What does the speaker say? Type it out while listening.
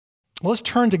Well, let's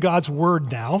turn to God's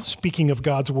Word now. Speaking of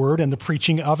God's Word and the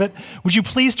preaching of it, would you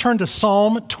please turn to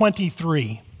Psalm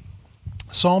 23?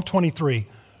 Psalm 23.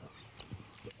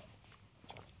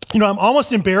 I'm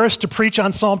almost embarrassed to preach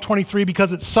on Psalm 23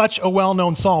 because it's such a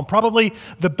well-known psalm, probably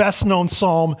the best-known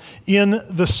psalm in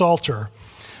the Psalter.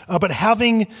 But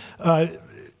having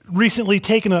recently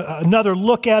taken another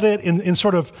look at it, in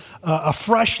sort of a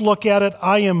fresh look at it,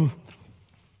 I am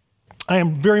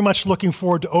very much looking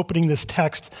forward to opening this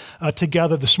text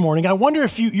together this morning. I wonder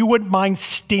if you wouldn't mind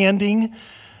standing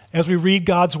as we read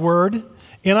God's Word.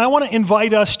 And I want to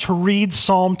invite us to read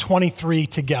Psalm 23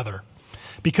 together,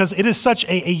 because it is such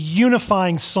a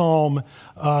unifying psalm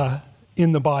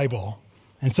in the Bible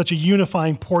and such a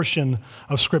unifying portion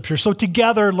of Scripture. So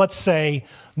together, let's say,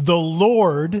 "The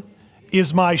Lord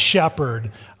is my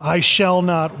shepherd, I shall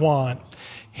not want.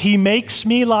 He makes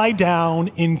me lie down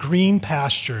in green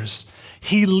pastures.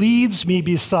 He leads me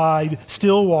beside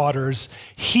still waters.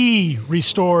 He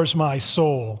restores my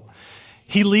soul.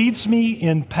 He leads me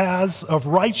in paths of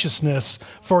righteousness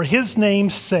for his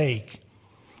name's sake.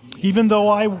 Even though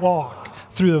I walk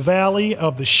through the valley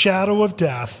of the shadow of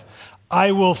death,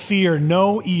 I will fear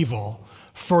no evil,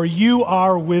 for you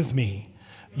are with me.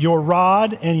 Your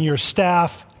rod and your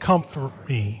staff comfort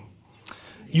me.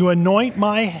 You anoint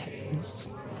my hands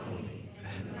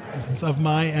of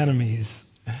my enemies.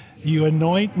 You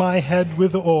anoint my head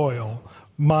with oil.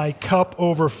 My cup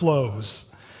overflows.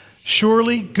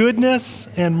 Surely goodness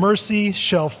and mercy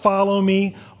shall follow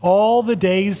me all the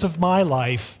days of my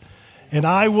life, and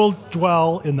I will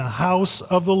dwell in the house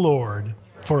of the Lord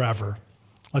forever."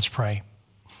 Let's pray.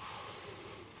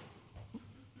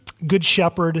 Good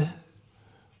Shepherd,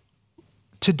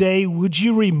 today would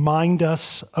you remind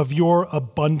us of your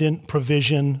abundant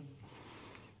provision,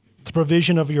 the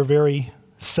provision of your very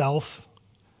self?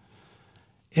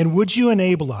 And would you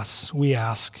enable us, we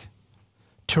ask,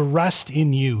 to rest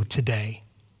in you today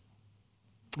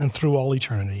and through all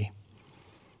eternity?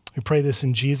 We pray this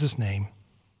in Jesus' name.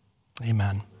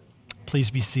 Amen.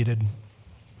 Please be seated.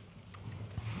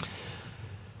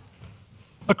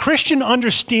 A Christian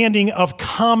understanding of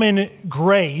common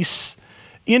grace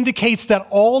indicates that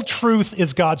all truth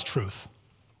is God's truth,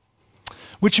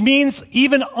 which means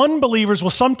even unbelievers will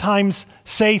sometimes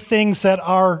say things that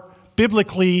are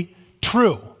biblically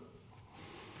true.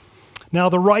 Now,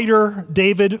 the writer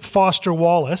David Foster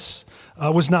Wallace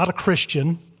was not a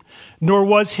Christian, nor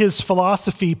was his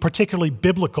philosophy particularly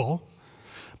biblical.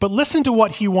 But listen to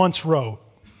what he once wrote.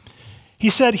 He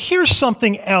said, "Here's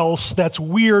something else that's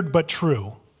weird but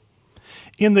true.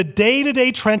 In the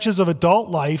day-to-day trenches of adult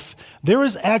life, there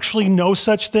is actually no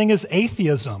such thing as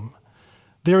atheism.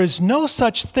 There is no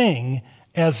such thing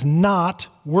as not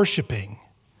worshiping.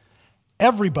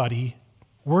 Everybody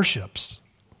worships.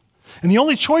 And the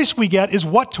only choice we get is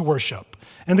what to worship.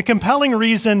 And the compelling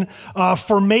reason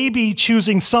for maybe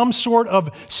choosing some sort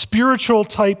of spiritual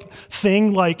type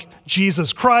thing like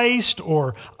Jesus Christ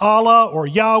or Allah or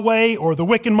Yahweh or the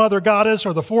Wiccan Mother Goddess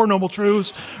or the Four Noble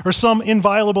Truths or some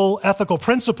inviolable ethical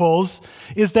principles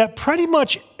is that pretty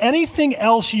much anything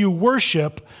else you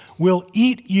worship will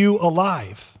eat you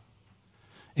alive.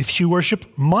 If you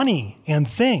worship money and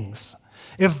things,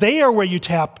 if they are where you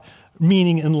tap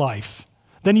meaning in life,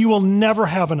 then you will never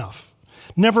have enough,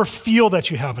 never feel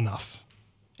that you have enough.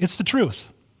 It's the truth.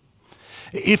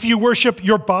 If you worship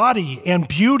your body and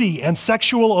beauty and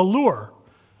sexual allure,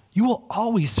 you will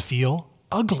always feel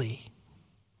ugly.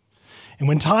 And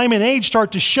when time and age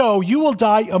start to show, you will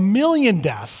die a million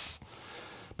deaths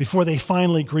before they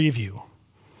finally grieve you.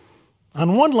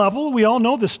 On one level, we all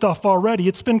know this stuff already.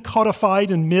 It's been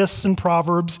codified in myths and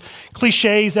proverbs,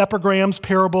 cliches, epigrams,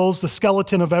 parables, the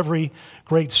skeleton of every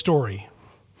great story.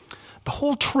 The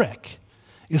whole trick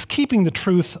is keeping the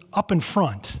truth up in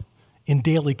front in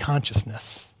daily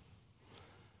consciousness.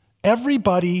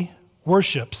 Everybody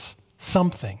worships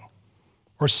something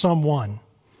or someone.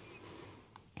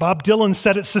 Bob Dylan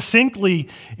said it succinctly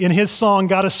in his song,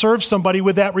 "Gotta Serve Somebody,"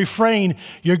 with that refrain,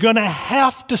 you're gonna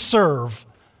have to serve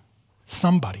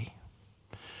somebody.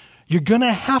 You're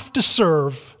gonna have to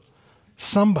serve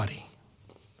somebody.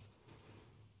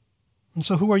 And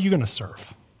so who are you gonna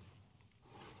serve?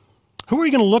 Who are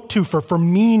you going to look to for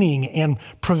meaning and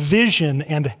provision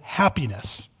and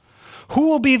happiness? Who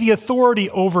will be the authority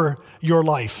over your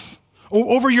life,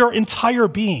 over your entire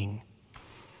being?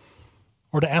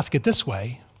 Or to ask it this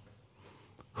way,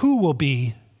 who will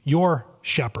be your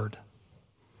shepherd?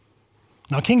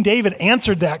 Now, King David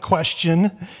answered that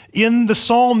question in the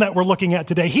psalm that we're looking at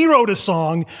today. He wrote a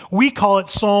song, we call it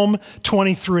Psalm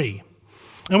 23.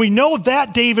 And we know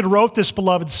that David wrote this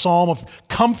beloved psalm of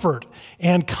comfort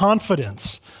and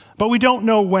confidence. but we don't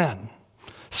know when.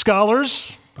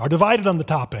 Scholars are divided on the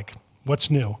topic. What's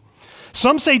new?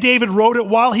 Some say David wrote it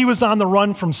while he was on the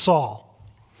run from Saul.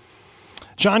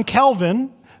 John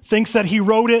Calvin thinks that he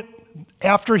wrote it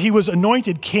after he was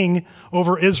anointed king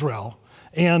over Israel.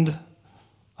 And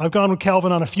I've gone with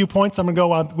Calvin on a few points. I'm going to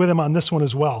go on with him on this one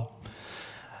as well.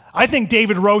 I think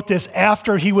David wrote this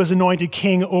after he was anointed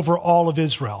king over all of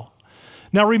Israel.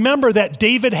 Now remember that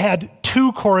David had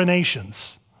 2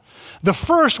 coronations. The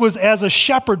first was as a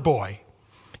shepherd boy.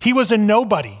 He was a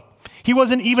nobody. He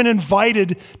wasn't even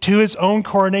invited to his own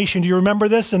coronation. Do you remember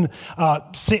this in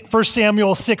 1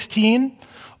 Samuel 16?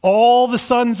 All the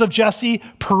sons of Jesse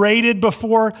paraded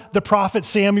before the prophet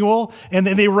Samuel, and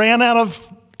they ran out of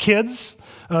kids,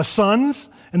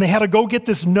 sons, and they had to go get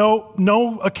this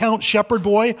no-account shepherd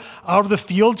boy out of the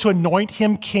field to anoint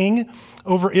him king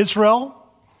over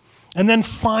Israel. And then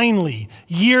finally,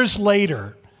 years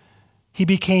later, he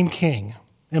became king.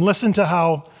 And listen to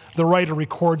how the writer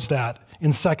records that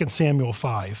in 2 Samuel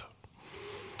 5.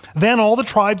 Then all the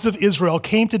tribes of Israel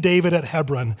came to David at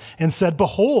Hebron and said,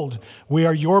 "Behold, we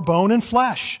are your bone and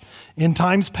flesh. In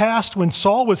times past, when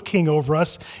Saul was king over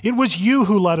us, it was you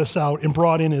who led us out and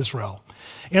brought in Israel.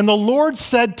 And the Lord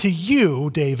said to you,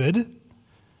 David,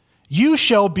 you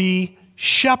shall be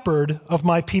shepherd of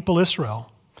my people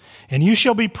Israel, and you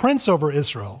shall be prince over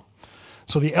Israel."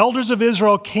 So the elders of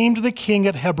Israel came to the king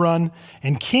at Hebron,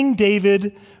 and King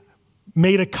David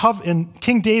made a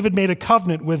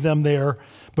covenant with them there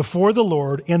before the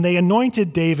Lord, and they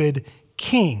anointed David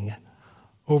king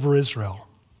over Israel.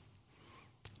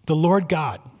 The Lord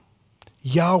God,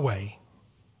 Yahweh,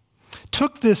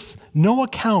 took this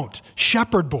no-account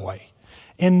shepherd boy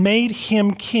and made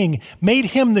him king, made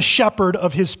him the shepherd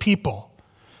of his people.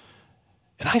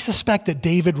 And I suspect that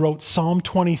David wrote Psalm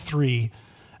 23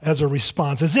 as a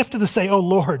response, as if to say, "Oh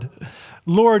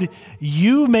Lord,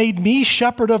 you made me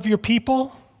shepherd of your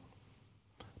people,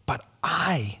 but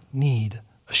I need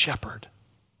a shepherd.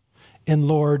 And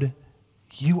Lord,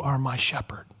 you are my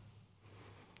shepherd."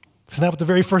 Isn't that what the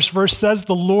very first verse says?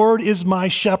 "The Lord is my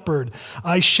shepherd,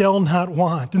 I shall not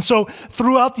want." And so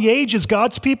throughout the ages,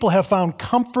 God's people have found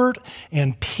comfort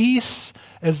and peace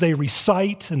as they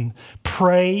recite and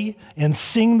pray and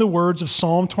sing the words of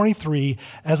Psalm 23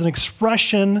 as an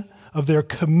expression of their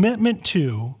commitment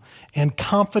to and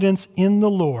confidence in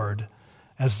the Lord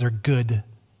as their good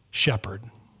shepherd.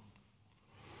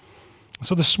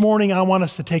 So this morning, I want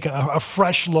us to take a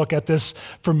fresh look at this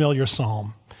familiar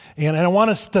psalm. And I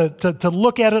want us to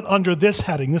look at it under this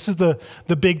heading. This is the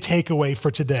big takeaway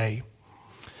for today.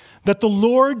 That the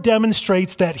Lord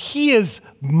demonstrates that he is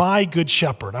my good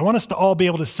shepherd. I want us to all be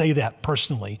able to say that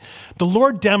personally. The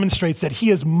Lord demonstrates that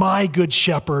he is my good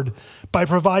shepherd by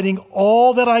providing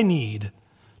all that I need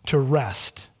to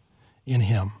rest in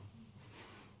him.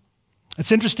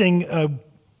 It's interesting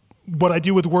what I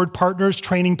do with Word Partners,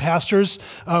 training pastors.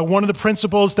 One of the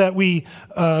principles that we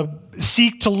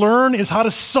seek to learn is how to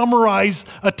summarize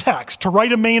a text, to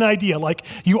write a main idea like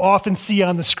you often see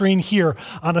on the screen here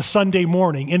on a Sunday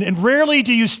morning. And rarely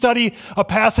do you study a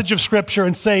passage of Scripture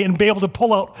and be able to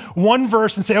pull out one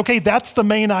verse and say, okay, that's the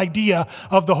main idea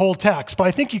of the whole text. But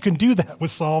I think you can do that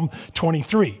with Psalm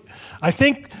 23. I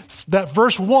think that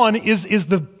verse 1 is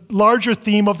the larger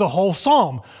theme of the whole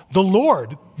psalm. The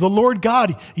Lord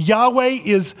God, Yahweh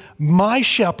is my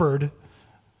shepherd,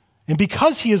 and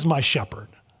because he is my shepherd,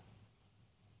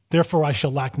 therefore I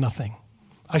shall lack nothing.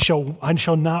 I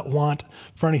shall not want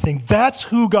for anything. That's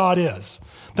who God is.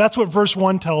 That's what verse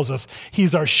 1 tells us.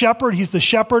 He's our shepherd. He's the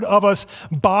shepherd of us,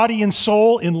 body and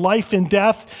soul, in life and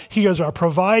death. He is our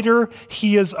provider.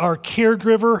 He is our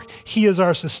caregiver. He is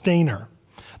our sustainer.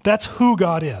 That's who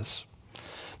God is.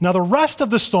 Now, the rest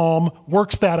of the psalm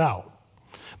works that out.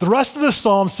 The rest of the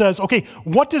psalm says, okay,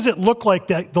 what does it look like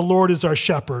that the Lord is our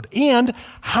shepherd? And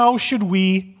how should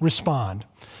we respond?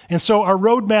 And so our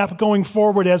roadmap going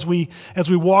forward as we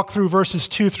walk through verses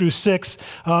 2 through 6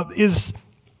 is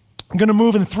going to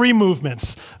move in 3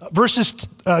 movements. Verses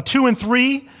 2 and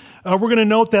 3, we're going to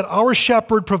note that our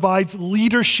shepherd provides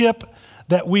leadership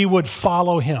that we would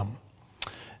follow him.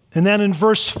 And then in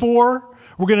verse 4,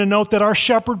 we're going to note that our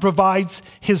shepherd provides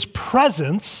his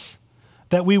presence,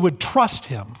 that we would trust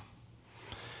him.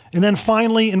 And then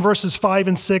finally, in verses 5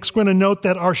 and 6, we're going to note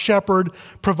that our shepherd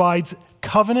provides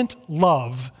covenant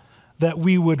love, that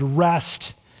we would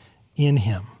rest in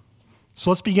him.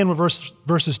 So let's begin with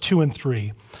verses 2 and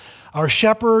 3. Our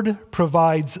shepherd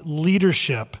provides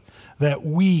leadership, that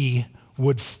we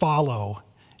would follow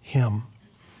him.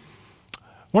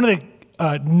 One of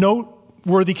the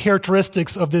noteworthy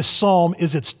characteristics of this psalm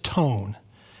is its tone.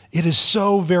 It is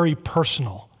so very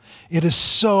personal. It is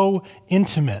so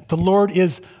intimate. The Lord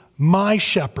is my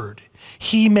shepherd.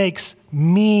 He makes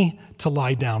me to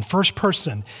lie down. First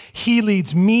person, he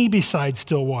leads me beside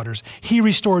still waters. He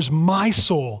restores my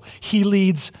soul. He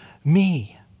leads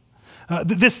me.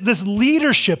 This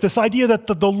leadership, this idea that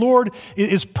the Lord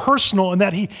is personal and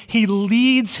that he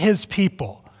leads his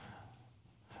people.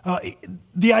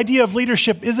 The idea of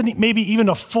leadership isn't maybe even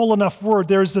a full enough word.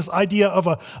 There's this idea of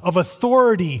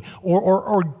authority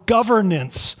or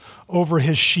governance over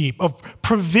his sheep, of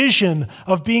provision,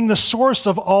 of being the source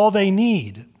of all they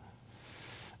need.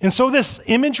 And so this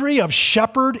imagery of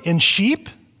shepherd and sheep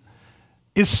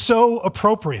is so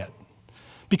appropriate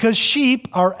because sheep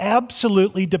are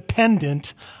absolutely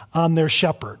dependent on their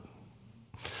shepherd.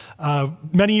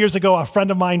 Many years ago, a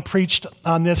friend of mine preached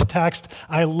on this text.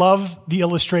 I love the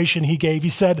illustration he gave. He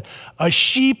said, a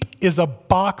sheep is a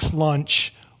box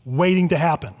lunch waiting to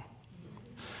happen.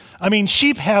 I mean,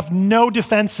 sheep have no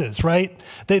defenses, right?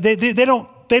 They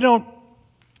don't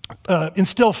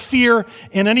instill fear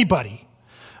in anybody.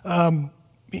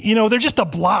 They're just a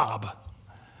blob.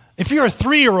 If you're a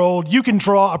 3-year-old, you can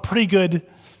draw a pretty good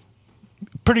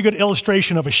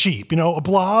illustration of a sheep. A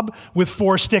blob with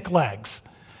 4 stick legs.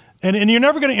 And you're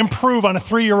never going to improve on a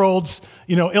 3-year-old's,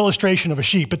 illustration of a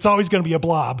sheep. It's always going to be a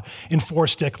blob in 4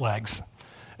 stick legs.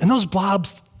 And those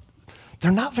blobs,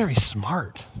 they're not very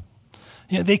smart.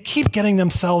 They keep getting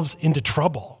themselves into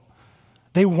trouble.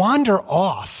 They wander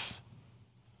off,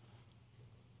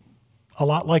 a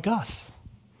lot like us,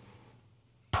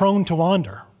 prone to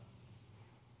wander.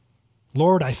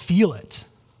 Lord, I feel it.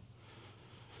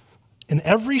 And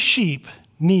every sheep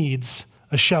needs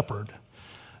a shepherd.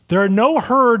 There are no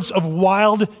herds of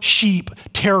wild sheep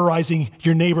terrorizing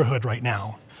your neighborhood right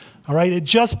now. All right? It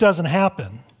just doesn't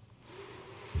happen.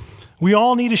 We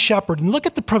all need a shepherd. And look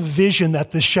at the provision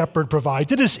that this shepherd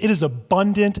provides. It is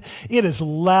abundant. It is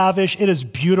lavish. It is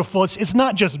beautiful. It's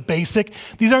not just basic.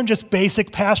 These aren't just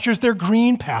basic pastures. They're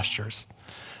green pastures.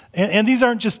 And these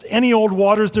aren't just any old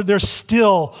waters. They're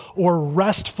still or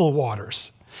restful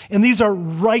waters. And these are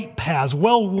right paths,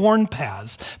 well-worn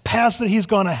paths that he's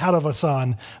gone ahead of us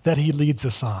on, that he leads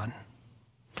us on.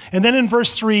 And then in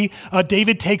verse 3,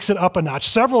 David takes it up a notch,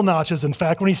 several notches, in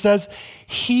fact, when he says,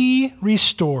 he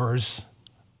restores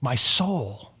my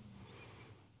soul.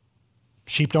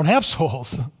 Sheep don't have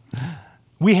souls.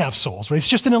 We have souls, right? It's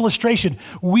just an illustration.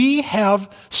 We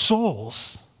have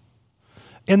souls.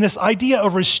 And this idea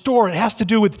of restore, it has to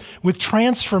do with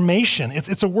transformation.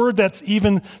 It's a word that's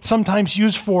even sometimes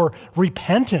used for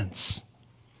repentance,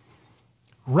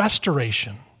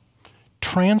 restoration,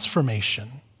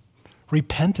 transformation,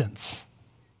 repentance.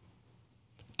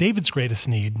 David's greatest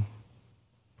need,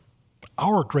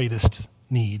 our greatest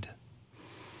need.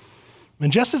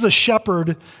 And just as a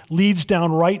shepherd leads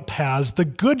down right paths, the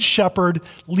good shepherd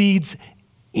leads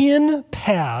in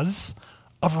paths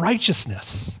of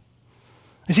righteousness.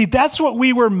 You see, that's what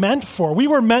we were meant for. We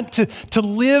were meant to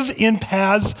live in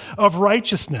paths of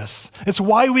righteousness. It's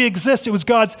why we exist. It was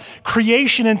God's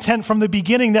creation intent from the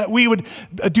beginning that we would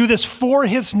do this for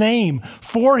his name,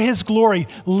 for his glory,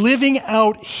 living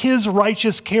out his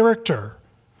righteous character.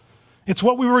 It's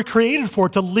what we were created for,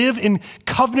 to live in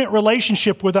covenant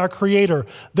relationship with our Creator,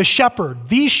 the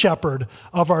shepherd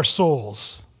of our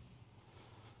souls.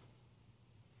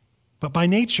 But by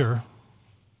nature,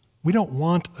 we don't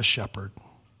want a shepherd.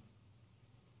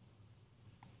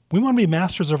 We want to be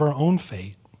masters of our own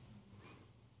fate,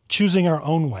 choosing our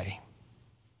own way.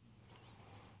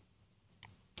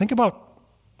 Think about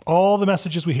all the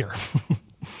messages we hear,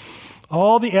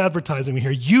 all the advertising we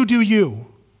hear. You do you.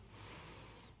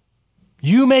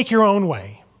 You make your own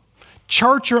way.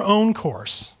 Chart your own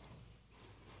course.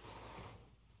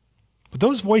 But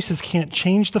those voices can't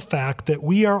change the fact that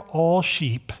we are all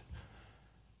sheep.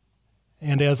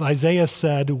 And as Isaiah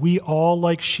said, we all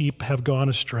like sheep have gone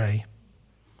astray.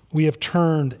 We have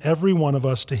turned, every one of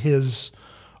us, to his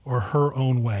or her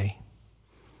own way.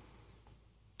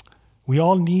 We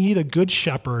all need a good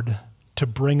shepherd to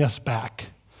bring us back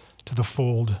to the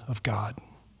fold of God.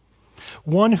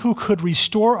 One who could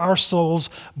restore our souls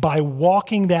by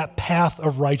walking that path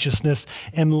of righteousness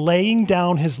and laying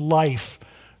down his life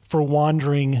for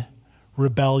wandering,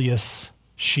 rebellious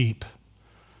sheep.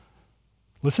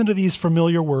 Listen to these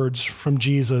familiar words from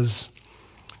Jesus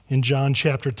in John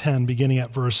chapter 10, beginning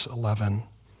at verse 11.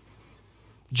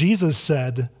 Jesus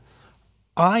said,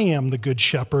 I am the good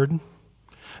shepherd.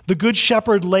 The good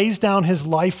shepherd lays down his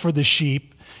life for the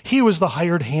sheep. He was the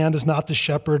hired hand, is not the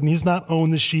shepherd, and he's not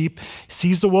owned the sheep. He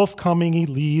sees the wolf coming, he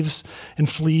leaves and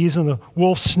flees, and the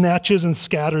wolf snatches and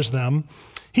scatters them.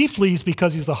 He flees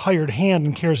because he's a hired hand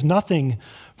and cares nothing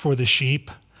for the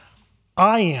sheep.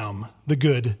 I am the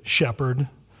good shepherd.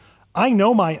 I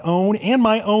know my own, and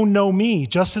my own know me,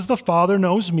 just as the Father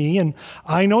knows me, and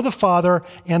I know the Father,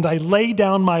 and I lay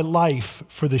down my life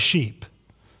for the sheep.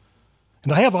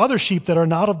 And I have other sheep that are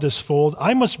not of this fold.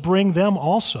 I must bring them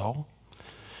also.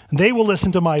 And they will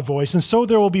listen to my voice, and so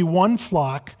there will be one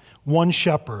flock, one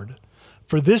shepherd.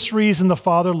 For this reason the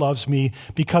Father loves me,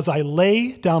 because I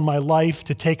lay down my life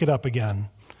to take it up again.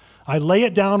 I lay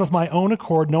it down of my own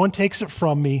accord. No one takes it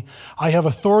from me. I have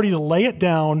authority to lay it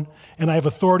down, and I have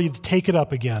authority to take it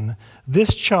up again.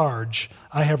 This charge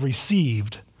I have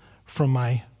received from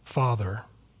my Father.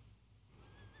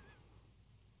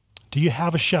 Do you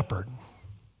have a shepherd?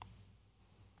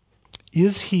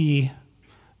 Is he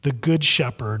the good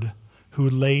shepherd who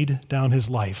laid down his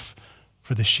life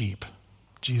for the sheep?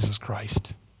 Jesus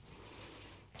Christ.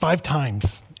 5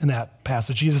 times in that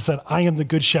passage, Jesus said, I am the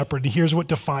good shepherd, and here's what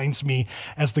defines me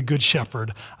as the good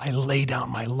shepherd. I lay down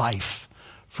my life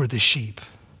for the sheep.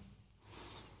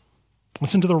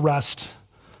 Listen to the rest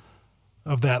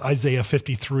of that Isaiah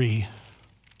 53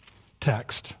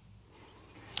 text.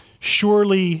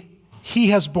 Surely he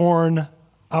has borne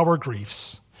our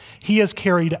griefs. He has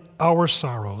carried our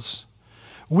sorrows.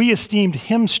 We esteemed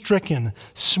him stricken,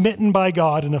 smitten by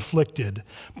God, and afflicted.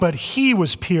 But he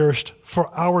was pierced for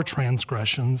our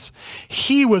transgressions.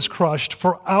 He was crushed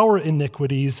for our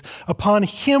iniquities. Upon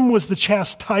him was the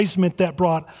chastisement that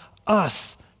brought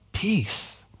us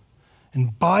peace.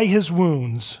 And by his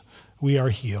wounds we are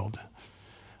healed.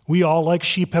 We all, like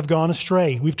sheep, have gone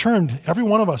astray. We've turned, every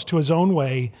one of us, to his own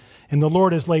way, and the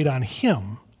Lord has laid on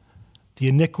him the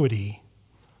iniquity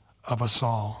of us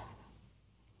all.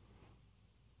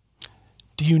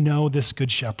 Do you know this good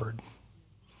shepherd?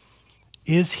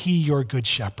 Is he your good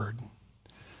shepherd?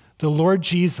 The Lord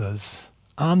Jesus,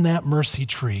 on that mercy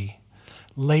tree,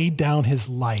 laid down his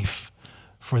life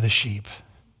for the sheep,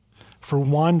 for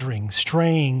wandering,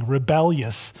 straying,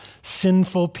 rebellious,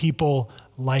 sinful people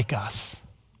like us.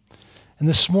 And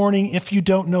this morning, if you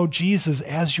don't know Jesus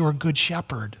as your good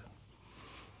shepherd,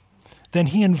 then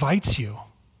he invites you.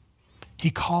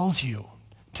 He calls you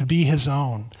to be his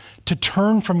own, to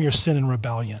turn from your sin and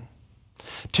rebellion,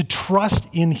 to trust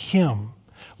in him,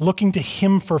 looking to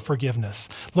him for forgiveness,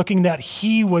 looking that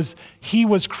he was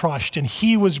crushed and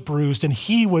he was bruised and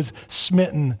he was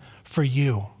smitten for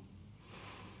you.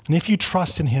 And if you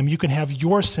trust in him, you can have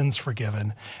your sins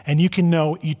forgiven and you can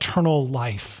know eternal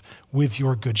life with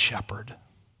your good shepherd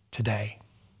today.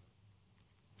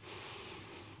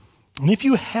 And if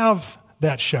you have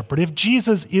that shepherd, if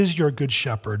Jesus is your good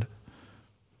shepherd,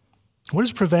 what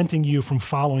is preventing you from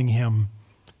following him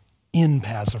in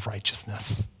paths of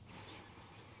righteousness?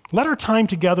 Let our time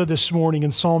together this morning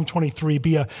in Psalm 23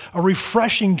 be a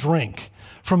refreshing drink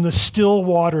from the still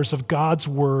waters of God's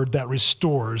word that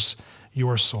restores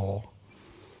your soul.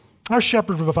 Our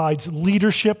shepherd provides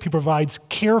leadership. He provides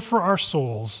care for our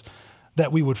souls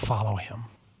that we would follow him.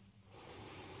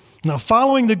 Now,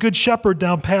 following the good shepherd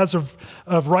down paths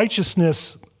of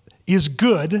righteousness is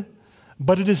good,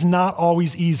 but it is not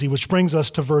always easy, which brings us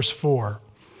to verse 4.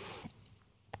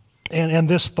 And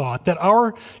this thought, that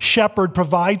our shepherd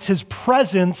provides his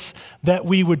presence that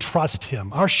we would trust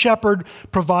him. Our shepherd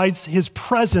provides his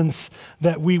presence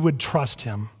that we would trust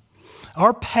him.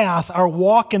 Our path, our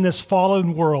walk in this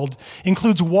fallen world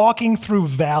includes walking through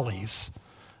valleys,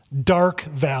 dark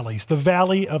valleys, the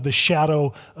valley of the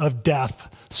shadow of death,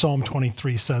 Psalm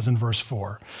 23 says in verse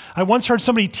 4. I once heard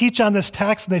somebody teach on this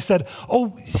text and they said,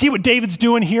 oh, see what David's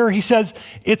doing here? He says,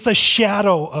 it's a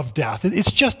shadow of death.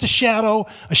 It's just a shadow.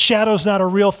 A shadow's not a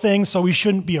real thing, so we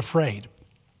shouldn't be afraid.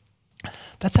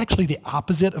 That's actually the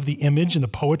opposite of the image in the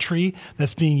poetry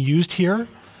that's being used here.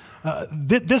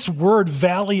 This word,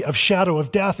 valley of shadow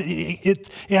of death, it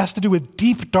has to do with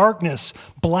deep darkness,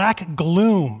 black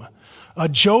gloom.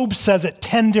 Job says it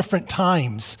 10 different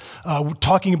times,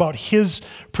 talking about his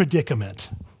predicament.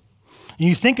 And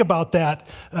you think about that,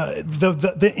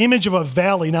 the image of a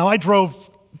valley. Now, I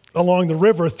drove along the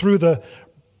river through the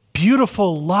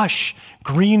beautiful, lush,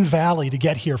 green valley to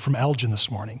get here from Elgin this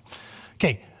morning.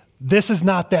 Okay, this is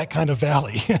not that kind of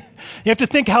valley. You have to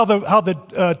think how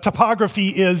the topography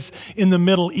is in the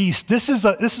Middle East. This is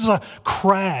a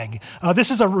crag.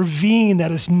 This is a ravine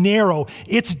that is narrow.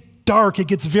 It's dark. It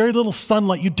gets very little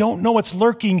sunlight. You don't know what's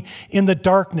lurking in the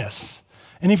darkness.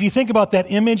 And if you think about that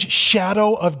image,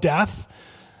 shadow of death,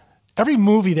 every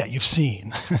movie that you've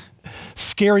seen,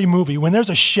 scary movie, when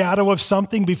there's a shadow of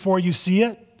something before you see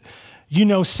it, you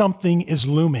know something is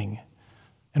looming.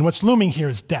 And what's looming here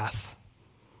is death,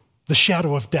 the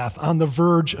shadow of death, on the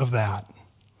verge of that.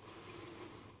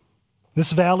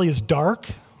 This valley is dark,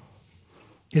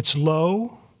 it's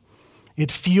low,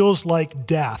 It feels like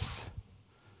death.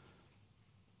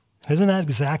 Isn't that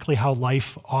exactly how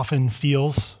life often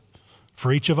feels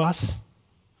for each of us?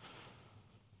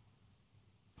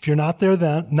 If you're not there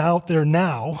then, not there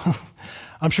now,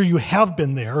 I'm sure you have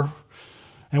been there,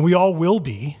 and we all will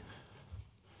be.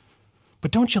 But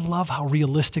don't you love how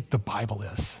realistic the Bible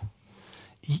is?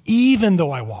 Even though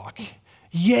I walk,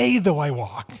 yea, though I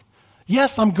walk.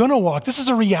 Yes, I'm going to walk. This is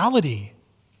a reality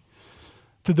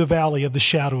through the valley of the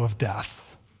shadow of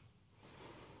death.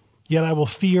 Yet I will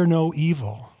fear no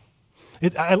evil.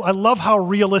 I love how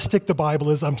realistic the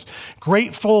Bible is. I'm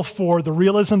grateful for the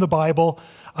realism of the Bible.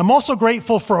 I'm also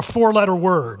grateful for a 4-letter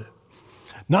word.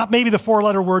 Not maybe the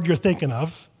 4-letter word you're thinking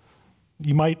of.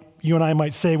 You and I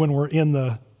might say when we're in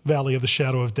the valley of the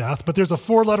shadow of death, but there's a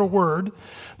 4-letter word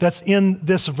that's in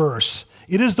this verse.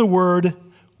 It is the word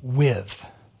with.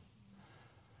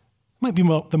 It might be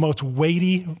the most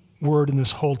weighty word in this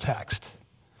whole text.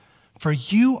 For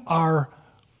you are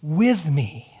with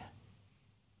me.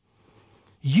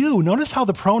 You, notice how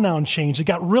the pronoun changed. It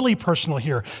got really personal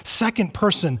here. Second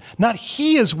person, not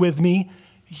he is with me,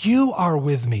 you are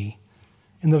with me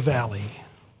in the valley.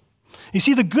 You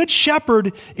see, the good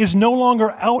shepherd is no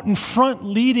longer out in front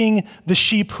leading the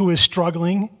sheep who is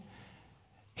struggling.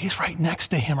 He's right next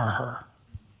to him or her.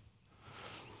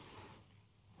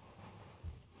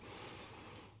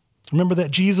 Remember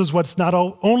that Jesus was not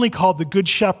only called the good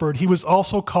shepherd, he was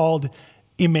also called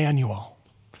Emmanuel,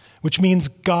 which means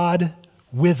God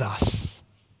with us.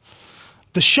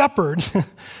 The shepherd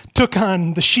took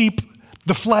on the sheep,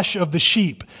 the flesh of the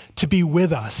sheep, to be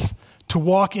with us, to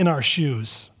walk in our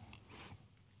shoes.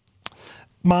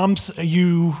 Moms,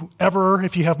 you ever,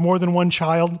 if you have more than one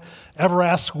child, ever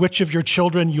ask which of your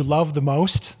children you love the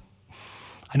most?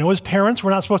 I know as parents,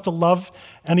 we're not supposed to love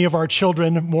any of our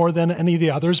children more than any of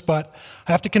the others, but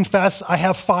I have to confess, I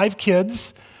have 5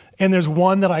 kids, and there's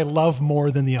one that I love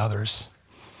more than the others.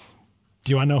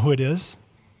 Do you want to know who it is?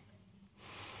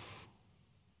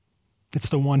 It's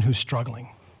the one who's struggling.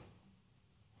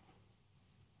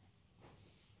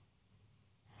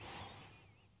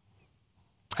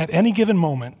 At any given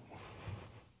moment,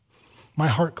 my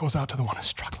heart goes out to the one who's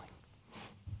struggling.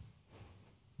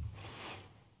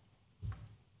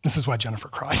 This is why Jennifer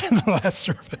cried in the last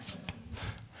service.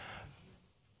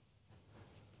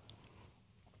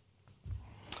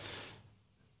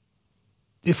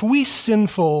 If we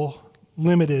sinful,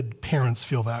 limited parents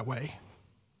feel that way,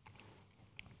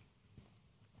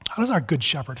 how does our good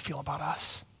shepherd feel about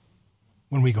us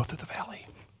when we go through the valley?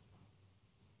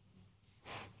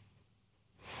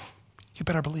 You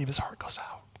better believe his heart goes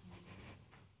out.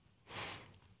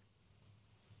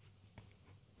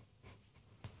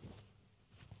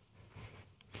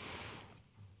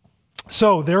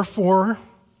 So, therefore,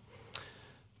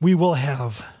 we will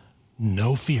have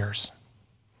no fears.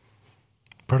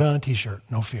 Put on a t-shirt,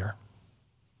 no fear.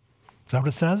 Is that what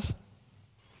it says?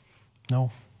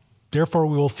 No. Therefore,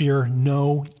 we will fear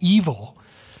no evil.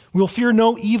 We will fear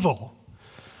no evil.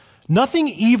 Nothing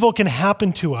evil can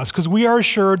happen to us because we are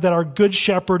assured that our good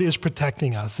shepherd is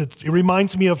protecting us. It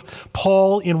reminds me of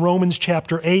Paul in Romans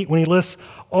chapter 8 when he lists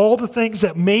all the things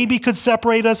that maybe could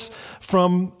separate us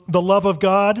from the love of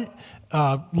God,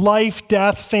 life,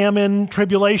 death, famine,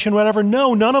 tribulation, whatever.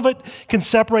 No, none of it can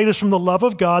separate us from the love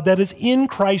of God that is in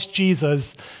Christ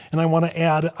Jesus. And I want to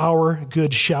add our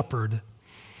good shepherd.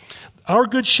 Our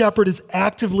good shepherd is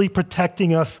actively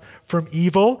protecting us from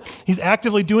evil. He's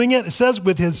actively doing it, it says,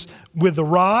 with the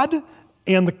rod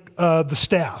and the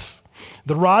staff.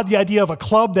 The rod, the idea of a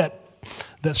club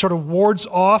that sort of wards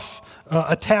off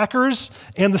attackers,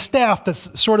 and the staff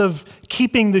that's sort of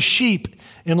keeping the sheep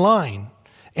in line.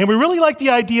 And we really like the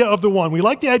idea of the one. We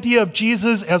like the idea of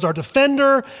Jesus as our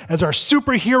defender, as our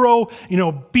superhero,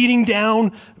 beating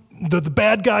down the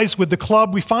bad guys with the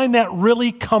club. We find that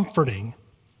really comforting.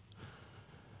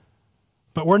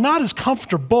 But we're not as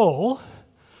comfortable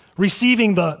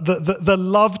receiving the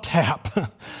love tap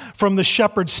from the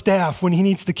shepherd's staff when he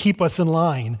needs to keep us in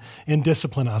line and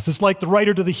discipline us. It's like the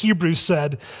writer to the Hebrews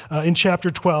said in chapter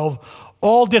 12,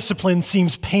 all discipline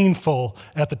seems painful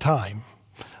at the time.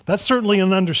 That's certainly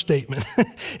an understatement.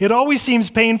 It always seems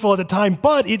painful at the time,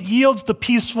 but it yields the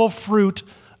peaceful fruit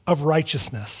of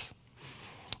righteousness.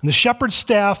 And the shepherd's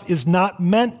staff is not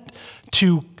meant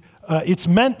to it's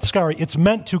meant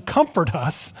to comfort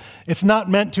us. It's not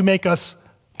meant to make us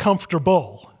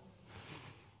comfortable.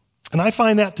 And I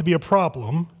find that to be a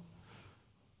problem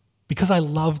because I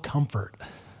love comfort.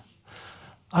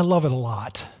 I love it a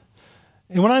lot.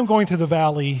 And when I'm going through the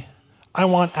valley, I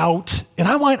want out, and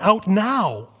I want out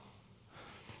now.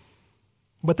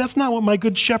 But that's not what my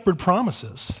good shepherd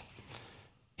promises.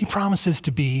 He promises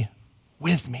to be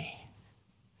with me.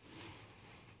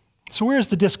 So where's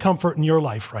the discomfort in your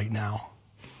life right now?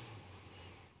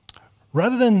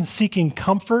 Rather than seeking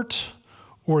comfort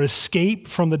or escape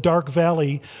from the dark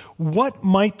valley, what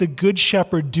might the Good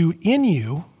Shepherd do in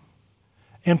you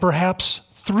and perhaps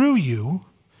through you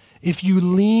if you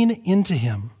lean into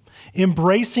him,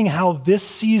 embracing how this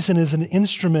season is an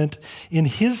instrument in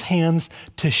his hands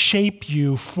to shape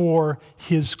you for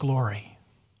his glory?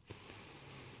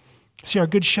 See, our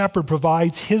Good Shepherd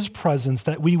provides his presence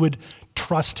that we would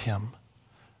trust him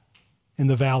in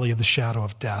the valley of the shadow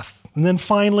of death. And then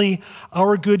finally,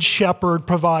 our Good Shepherd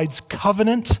provides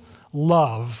covenant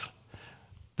love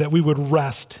that we would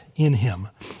rest in him.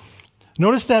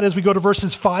 Notice that as we go to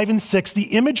verses 5 and 6, the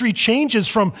imagery changes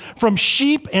from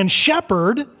sheep and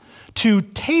shepherd to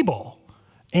table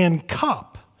and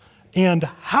cup and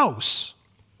house.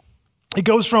 It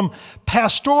goes from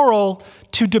pastoral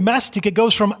to domestic. It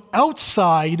goes from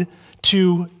outside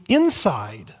to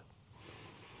inside.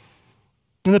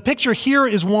 And the picture here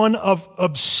is one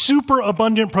of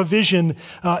superabundant provision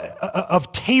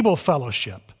of table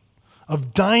fellowship,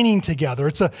 of dining together.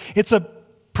 It's a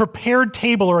prepared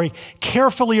table or a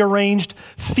carefully arranged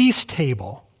feast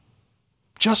table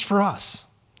just for us.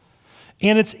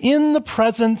 And it's in the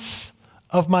presence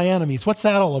of my enemies. What's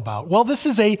that all about? Well, this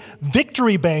is a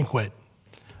victory banquet.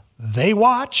 They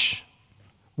watch,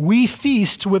 we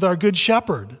feast with our Good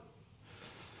Shepherd.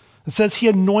 It says he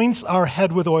anoints our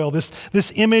head with oil, this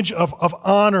image of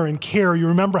honor and care. You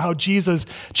remember how Jesus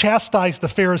chastised the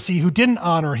Pharisee who didn't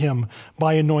honor him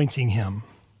by anointing him.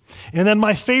 And then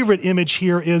my favorite image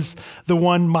here is the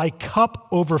one, my cup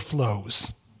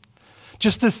overflows.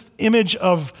 Just this image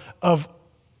of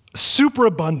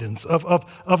superabundance,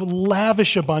 of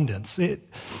lavish abundance. It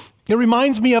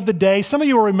reminds me of the day, some of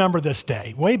you will remember this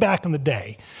day, way back in the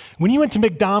day, when you went to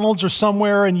McDonald's or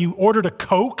somewhere and you ordered a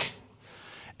Coke,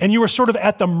 and you were sort of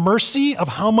at the mercy of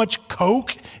how much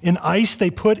Coke and ice they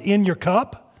put in your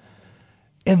cup.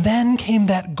 And then came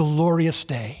that glorious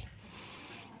day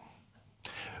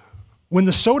when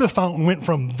the soda fountain went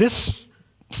from this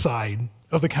side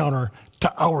of the counter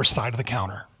to our side of the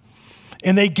counter.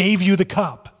 And they gave you the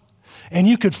cup. And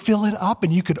you could fill it up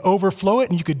and you could overflow it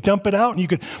and you could dump it out and you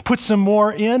could put some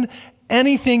more in.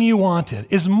 Anything you wanted,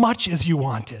 as much as you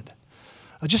wanted.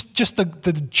 Just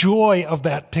the joy of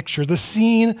that picture, the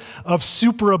scene of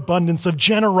superabundance, of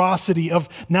generosity, of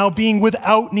now being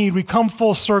without need. We come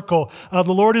full circle.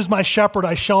 The Lord is my shepherd,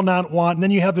 I shall not want. And then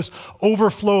you have this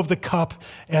overflow of the cup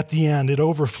at the end. It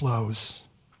overflows.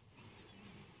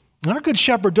 And our Good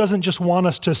Shepherd doesn't just want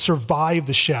us to survive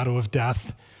the shadow of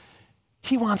death.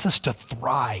 He wants us to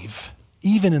thrive,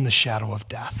 even in the shadow of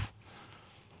death.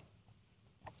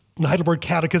 The Heidelberg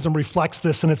Catechism reflects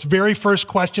this in its very first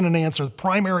question and answer. The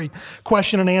primary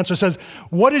question and answer says,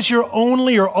 what is your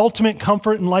only or ultimate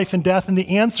comfort in life and death? And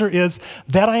the answer is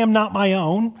that I am not my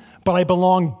own, but I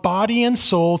belong body and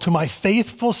soul to my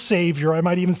faithful Savior, I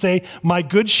might even say my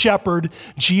Good Shepherd,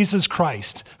 Jesus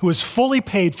Christ, who has fully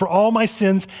paid for all my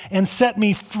sins and set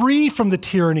me free from the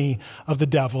tyranny of the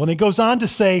devil. And it goes on to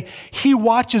say, he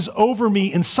watches over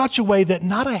me in such a way that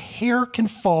not a hair can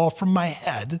fall from my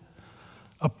head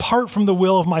apart from the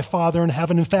will of my Father in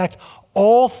heaven. In fact,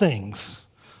 all things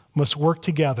must work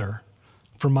together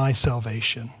for my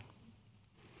salvation.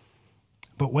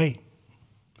 But wait,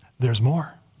 there's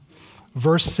more.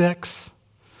 Verse 6,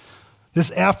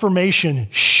 this affirmation,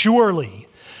 surely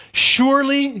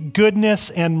goodness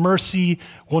and mercy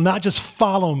will not just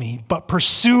follow me, but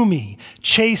pursue me,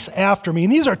 chase after me.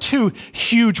 And these are two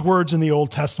huge words in the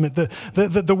Old Testament.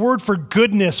 The word for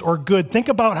goodness or good, think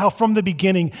about how from the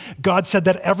beginning God said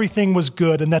that everything was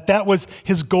good and that was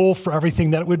his goal for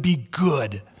everything, that it would be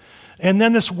good. And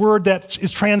then this word that is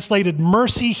translated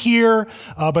mercy here,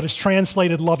 but it's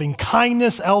translated loving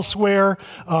kindness elsewhere,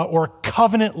 or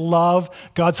covenant love,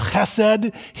 God's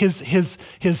chesed,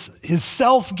 his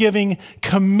self-giving,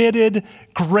 committed,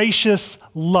 gracious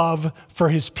love for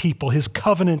his people, his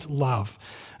covenant love.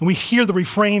 And we hear the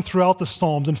refrain throughout the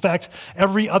Psalms. In fact,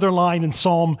 every other line in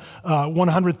Psalm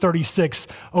 136,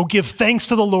 oh, give thanks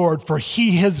to the Lord, for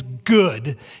he is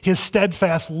good. His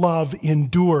steadfast love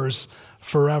endures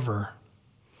forever.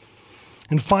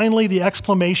 And finally, the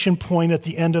exclamation point at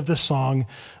the end of the song,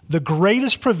 the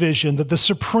greatest provision, that the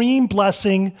supreme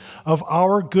blessing of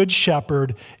our Good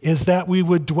Shepherd is that we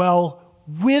would dwell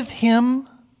with him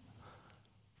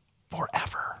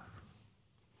forever.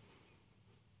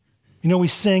 You know, we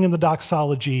sing in the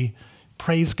doxology,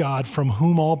 praise God from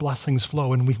whom all blessings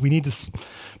flow, and we need to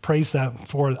praise that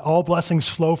for all blessings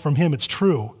flow from him. It's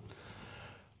true.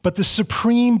 But the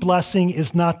supreme blessing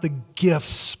is not the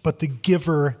gifts, but the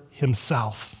giver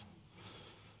himself.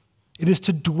 It is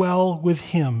to dwell with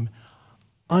him,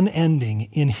 unending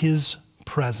in his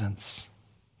presence.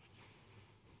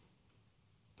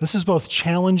 This is both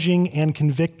challenging and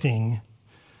convicting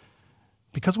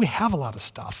because we have a lot of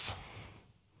stuff.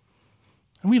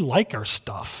 And we like our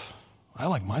stuff. I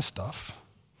like my stuff.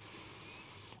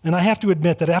 And I have to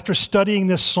admit that after studying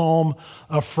this psalm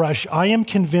afresh, I am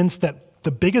convinced that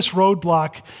the biggest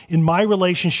roadblock in my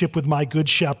relationship with my good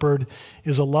shepherd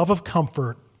is a love of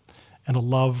comfort and a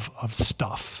love of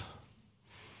stuff.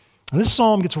 And this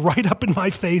psalm gets right up in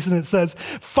my face and it says,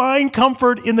 find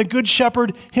comfort in the good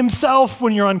shepherd himself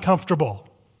when you're uncomfortable.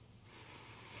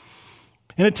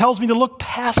 And it tells me to look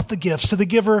past the gifts to the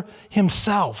giver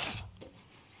himself.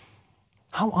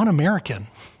 How un-American.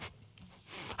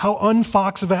 How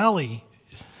un-Fox Valley.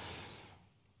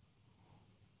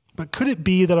 But could it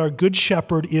be that our good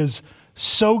shepherd is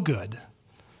so good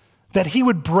that he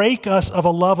would break us of a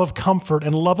love of comfort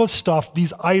and love of stuff,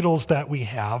 these idols that we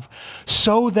have,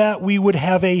 so that we would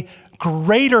have a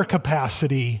greater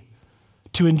capacity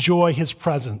to enjoy his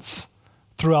presence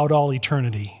throughout all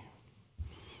eternity?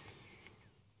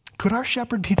 Could our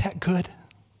shepherd be that good?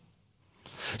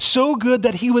 So good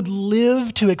that he would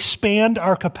live to expand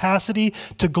our capacity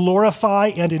to glorify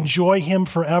and enjoy him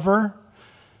forever?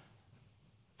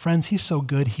 Friends, he's so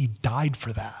good, he died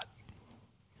for that.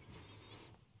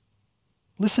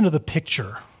 Listen to the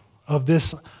picture of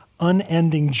this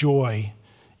unending joy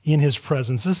in his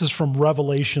presence. This is from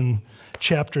Revelation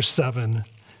chapter 7,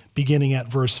 beginning at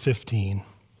verse 15.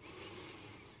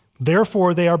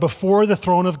 Therefore, they are before the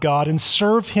throne of God and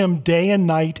serve him day and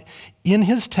night in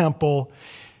his temple,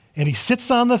 and he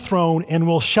sits on the throne and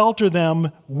will shelter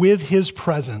them with his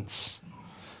presence.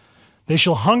 They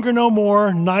shall hunger no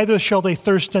more, neither shall they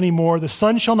thirst any more. The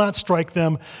sun shall not strike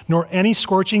them, nor any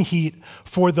scorching heat,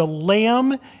 for the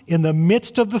Lamb in the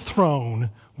midst of the throne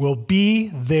will be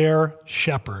their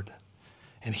shepherd.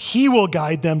 And he will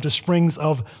guide them to springs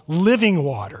of living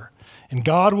water, and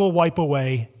God will wipe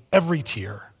away every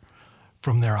tear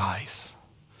from their eyes.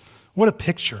 What a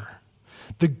picture.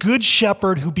 The good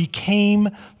shepherd who became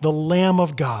the Lamb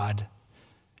of God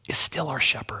is still our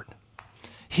shepherd.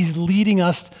 He's leading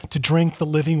us to drink the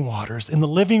living waters, and the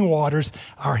living waters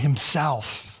are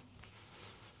himself.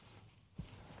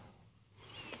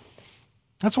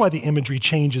 That's why the imagery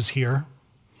changes here,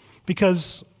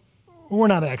 because we're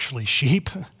not actually sheep.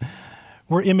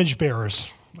 We're image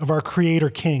bearers of our Creator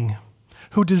King,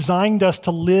 who designed us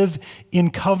to live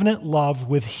in covenant love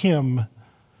with him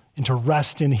and to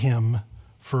rest in him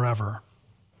forever.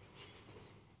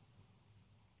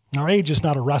 Our age is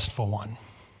not a restful one.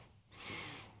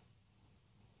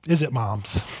 Is it,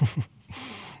 moms?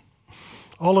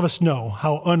 All of us know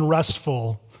how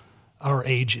unrestful our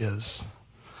age is.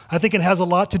 I think it has a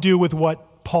lot to do with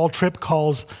what Paul Tripp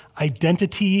calls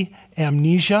identity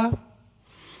amnesia.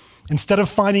 Instead of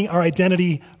finding our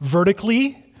identity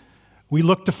vertically, we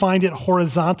look to find it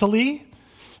horizontally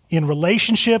in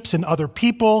relationships, in other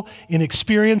people, in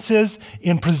experiences,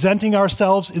 in presenting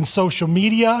ourselves in social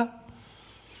media.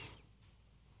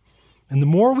 And the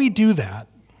more we do that,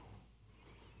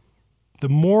 the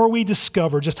more we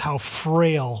discover just how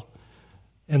frail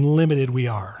and limited we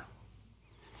are.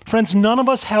 Friends, none of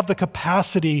us have the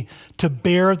capacity to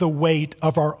bear the weight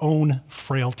of our own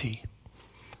frailty,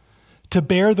 to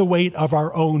bear the weight of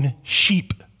our own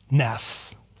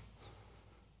sheepness.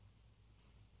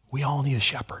 We all need a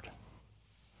shepherd.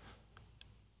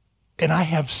 And I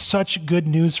have such good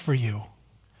news for you.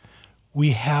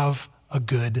 We have a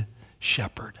good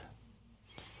shepherd.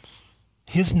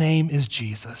 His name is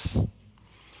Jesus.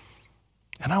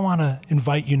 And I want to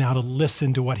invite you now to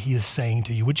listen to what he is saying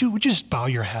to you. Would you just bow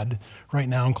your head right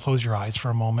now and close your eyes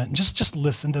for a moment and just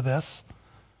listen to this?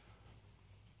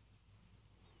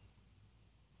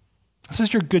 This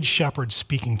is your good shepherd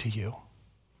speaking to you.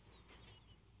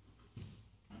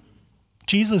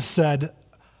 Jesus said,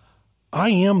 I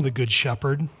am the good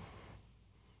shepherd.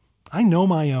 I know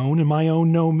my own, and my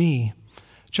own know me,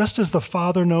 just as the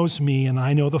Father knows me, and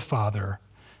I know the Father,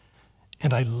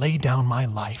 and I lay down my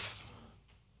life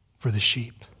for the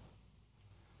sheep.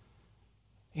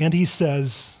 And he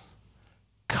says,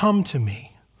 come to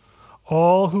me,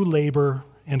 all who labor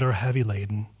and are heavy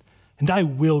laden, and I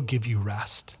will give you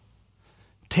rest.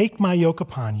 Take my yoke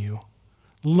upon you,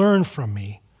 learn from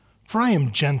me, for I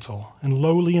am gentle and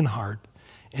lowly in heart,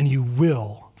 and you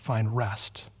will find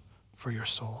rest for your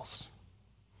souls.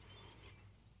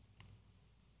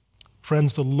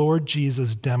 Friends, the Lord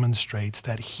Jesus demonstrates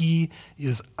that he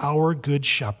is our good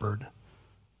shepherd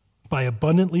by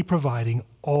abundantly providing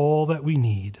all that we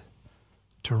need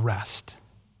to rest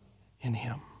in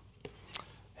him.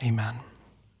 Amen.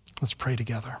 Let's pray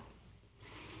together.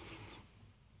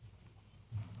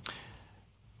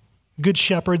 Good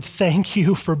Shepherd, thank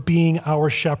you for being our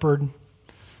shepherd,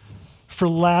 for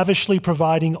lavishly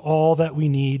providing all that we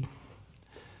need.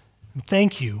 And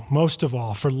thank you, most of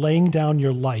all, for laying down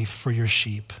your life for your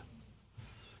sheep.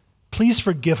 Please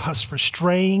forgive us for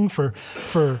straying, for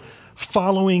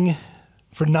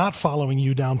not following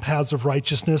you down paths of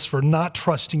righteousness, for not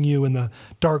trusting you in the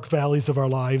dark valleys of our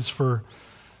lives, for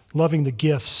loving the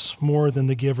gifts more than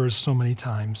the givers so many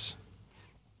times.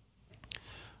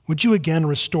 Would you again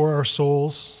restore our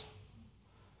souls?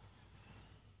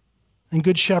 And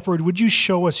Good Shepherd, would you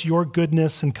show us your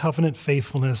goodness and covenant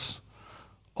faithfulness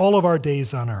all of our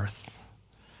days on earth?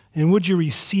 And would you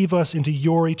receive us into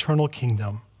your eternal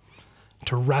kingdom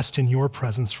to rest in your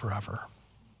presence forever?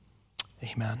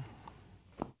 Amen.